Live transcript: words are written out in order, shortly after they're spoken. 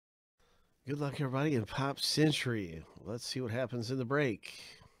Good luck, everybody, in Pop Century. Let's see what happens in the break.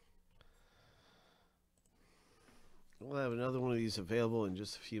 We'll have another one of these available in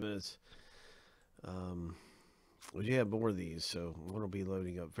just a few minutes. We do have more of these, so one will be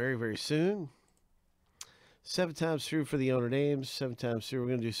loading up very, very soon. 7 times through for the owner names. 7 times through. We're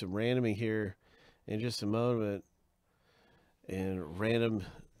going to do some randoming here in just a moment and random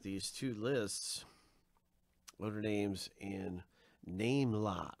these two lists, owner names and name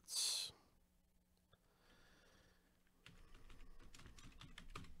lots.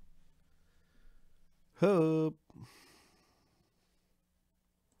 Hope.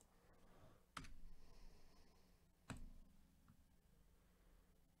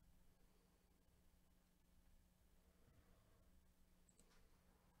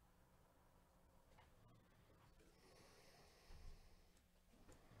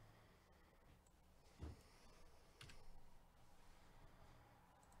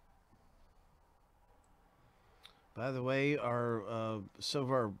 By the way, our some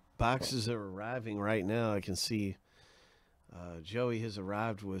of our boxes are arriving right now. I can see Joey has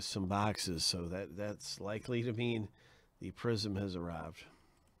arrived with some boxes, so that's likely to mean the prism has arrived.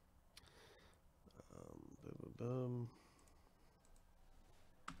 Boom, boom, boom.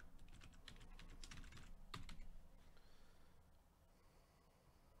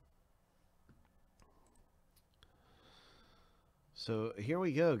 So here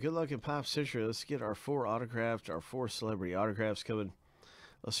we go. Good luck in Pop Century. Let's get our 4 autographed, our 4 celebrity autographs coming.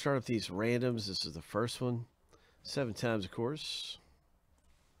 Let's start with these randoms. This is the first one. 7 times, of course.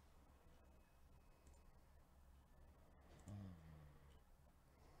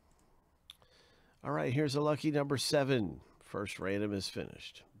 All right, here's a lucky number 7. First random is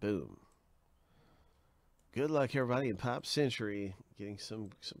finished. Boom. Good luck, everybody, in Pop Century. Getting some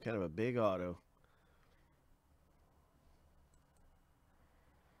kind of a big auto.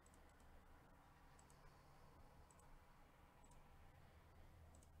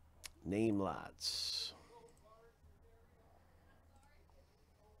 Name lots.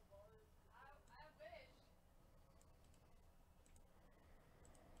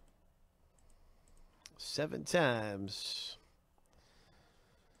 Seven times.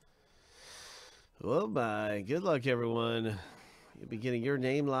 Oh my. Good luck, everyone. You'll be getting your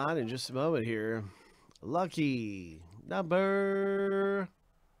name lot in just a moment here. Lucky number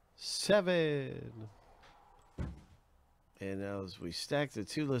 7. And now as we stack the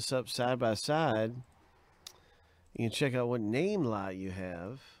 2 lists up side by side, you can check out what name lot you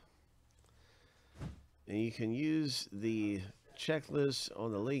have. And you can use the checklist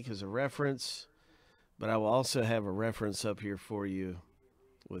on the link as a reference, but I will also have a reference up here for you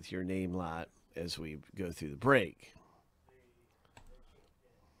with your name lot as we go through the break.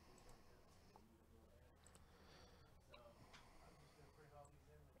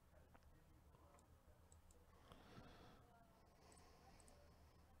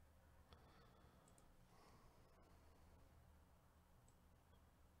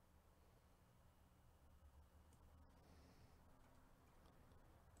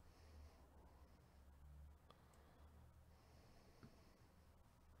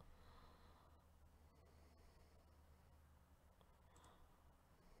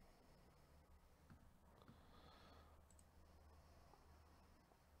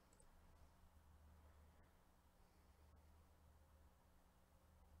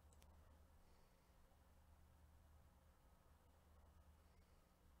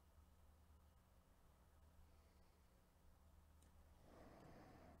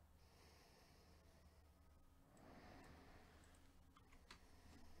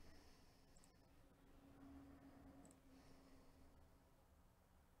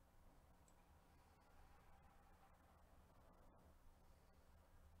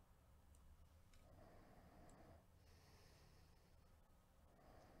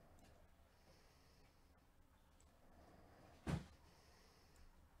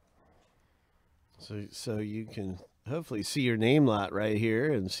 So you can hopefully see your name lot right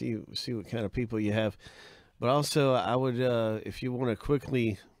here and see what kind of people you have. But also, I would if you want to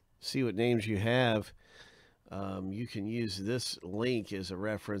quickly see what names you have, you can use this link as a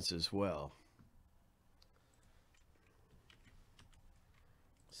reference as well.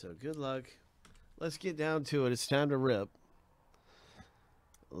 So good luck. Let's get down to it. It's time to rip.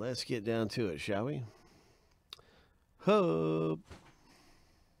 Let's get down to it, shall we? Hope.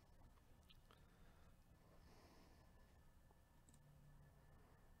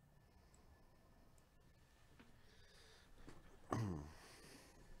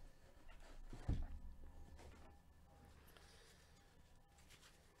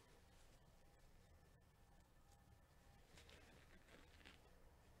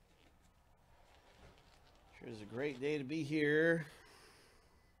 It's a great day to be here.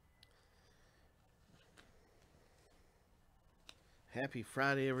 Happy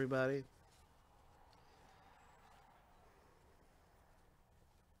Friday, everybody.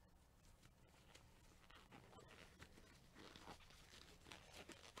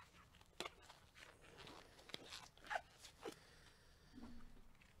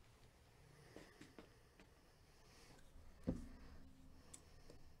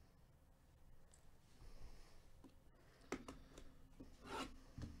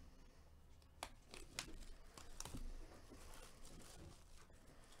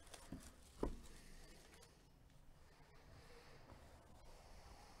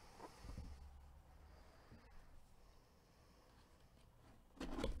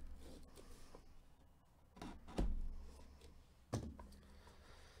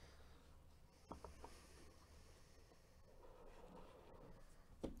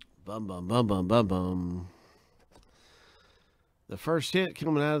 Bum, bum, bum, bum, bum, bum. The first hit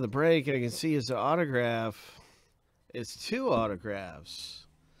coming out of the break, I can see is the autograph. It's 2 autographs.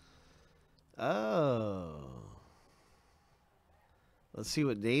 Oh. Let's see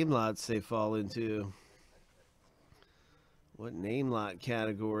what name lots they fall into. What name lot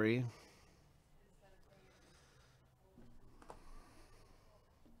category?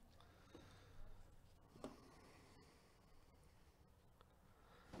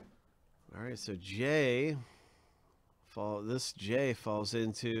 All right, so this J falls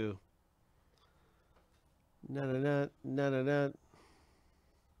into nut.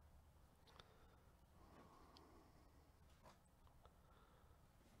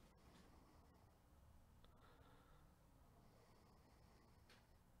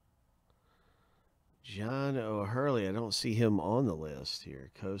 John O'Hurley. I don't see him on the list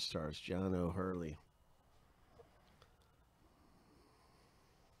here. Co-stars John O'Hurley.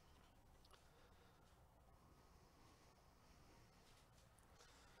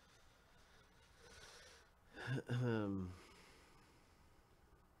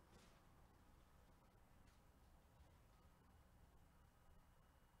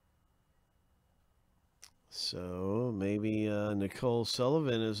 So maybe Nicole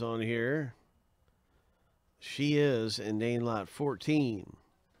Sullivan is on here. She is in name lot 14.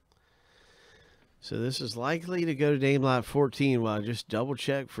 So this is likely to go to name lot 14 while I just double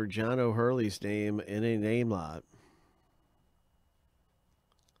check for John O'Hurley's name in a name lot.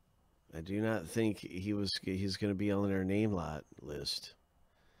 I do not think he's going to be on their name lot list.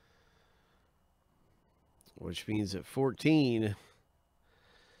 Which means that 14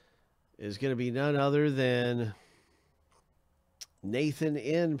 is going to be none other than Nathan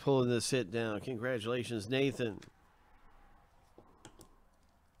N. pulling this hit down. Congratulations, Nathan.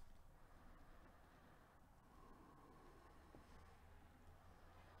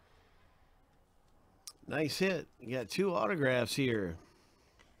 Nice hit. You got 2 autographs here.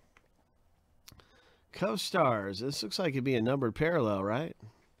 Co-stars. This looks like it'd be a numbered parallel, right?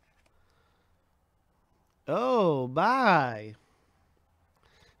 Oh, bye.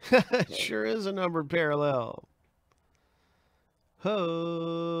 It sure is a numbered parallel.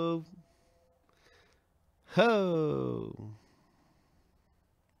 Ho. Ho.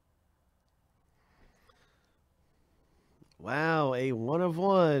 Wow, a 1 of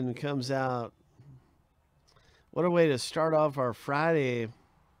 1 comes out. What a way to start off our Friday.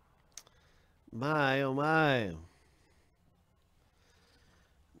 My, oh my.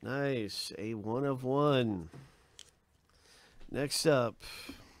 Nice. A 1 of 1. Next up,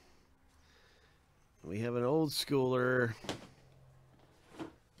 we have an old schooler.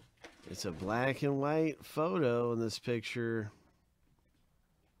 It's a black and white photo in this picture.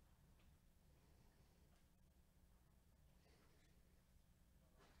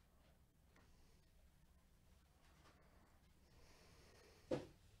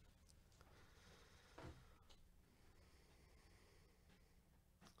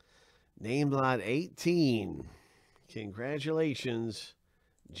 Name lot 18. Congratulations,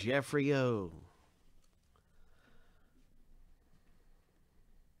 Jeffrey O.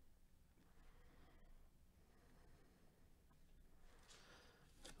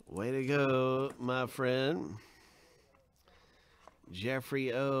 Way to go, my friend.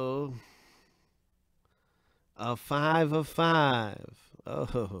 Jeffrey O. A 5 of 5.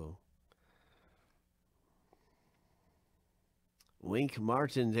 Oh. Wink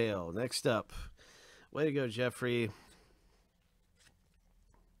Martindale. Next up. Way to go, Jeffrey.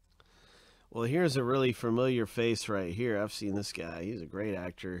 Well, here's a really familiar face right here. I've seen this guy. He's a great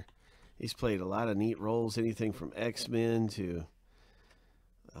actor. He's played a lot of neat roles, anything from X-Men to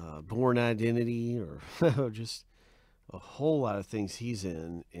Born Identity, or just a whole lot of things he's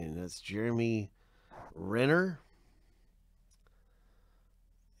in. And that's Jeremy Renner.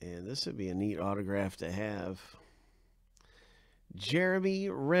 And this would be a neat autograph to have. Jeremy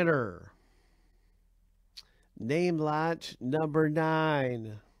Renner. Name lot number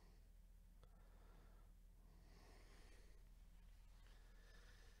 9.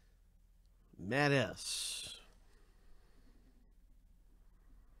 Matt S.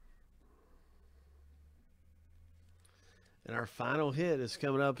 And our final hit is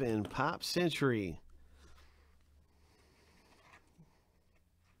coming up in Pop Century.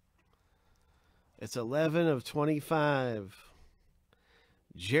 It's 11 of 25.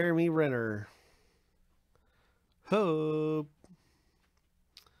 Jeremy Renner. Hope.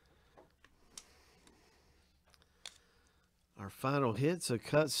 Our final hit's a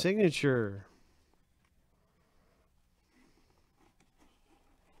cut signature.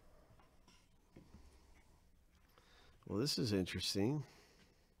 Well, this is interesting.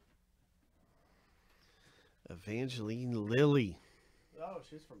 Evangeline Lilly. Oh,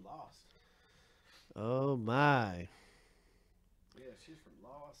 she's from Lost. Oh, my. Yeah, she's from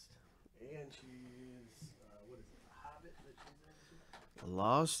Lost. And she's, what is it, The Hobbit that she's in?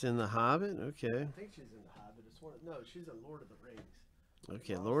 Lost in The Hobbit? Okay. I think she's in The Hobbit. It's one, no, she's in Lord of the Rings.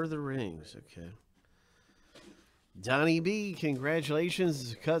 Okay, Lord of the Rings. Okay. Donnie B, congratulations.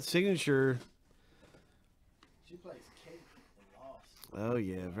 It's a cut signature. She plays Kate in Lost. Oh,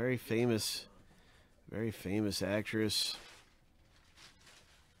 yeah. Very famous actress.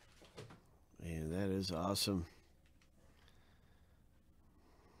 Man, that is awesome.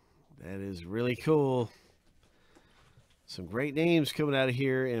 That is really cool. Some great names coming out of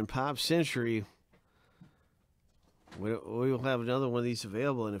here in Pop Century. We will have another one of these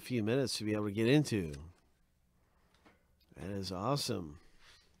available in a few minutes to be able to get into. That is awesome.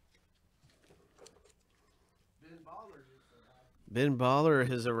 Ben Baller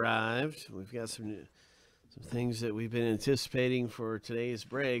has arrived. We've got some things that we've been anticipating for today's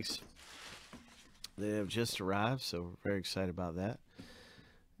breaks. They have just arrived, so we're very excited about that.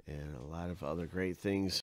 And a lot of other great things